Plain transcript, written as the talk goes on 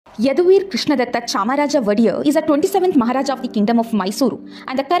Yaduveer Krishnadatta Chamaraja Vadiya is the 27th Maharaja of the Kingdom of Mysore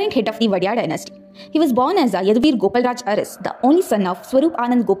and the current head of the Vadiya dynasty. He was born as Yaduveer Gopalraj Aras, the only son of Swarup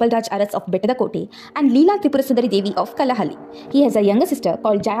Anand Gopalraj Aras of Bettadakote and Leela Tripurasundari Devi of Kalahalli. He has a younger sister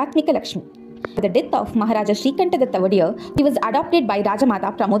called Jayatmika Lakshmi. At the death of Maharaja Shrikantadatta Vadiya, he was adopted by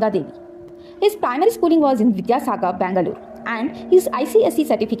Rajamata Pramoda Devi. His primary schooling was in Vidyasagar, Bangalore, and his ICSE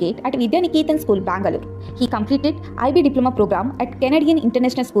certificate at Vidyaniketan School, Bangalore. He completed IB Diploma program at Canadian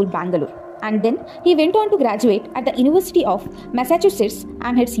International School, Bangalore, and then he went on to graduate at the University of Massachusetts,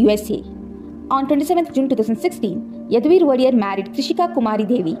 Amherst, USA. On 27th June 2016, Yaduveer Vadiya married Trishika Kumari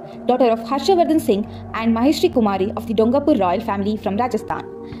Devi, daughter of Harshavardhan Singh and Maheshri Kumari of the Dongapur royal family from Rajasthan.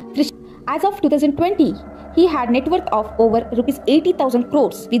 As of 2020, he had net worth of over rupees 80,000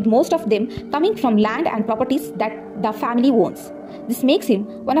 crores, with most of them coming from land and properties that the family owns. This makes him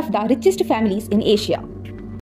one of the richest families in Asia.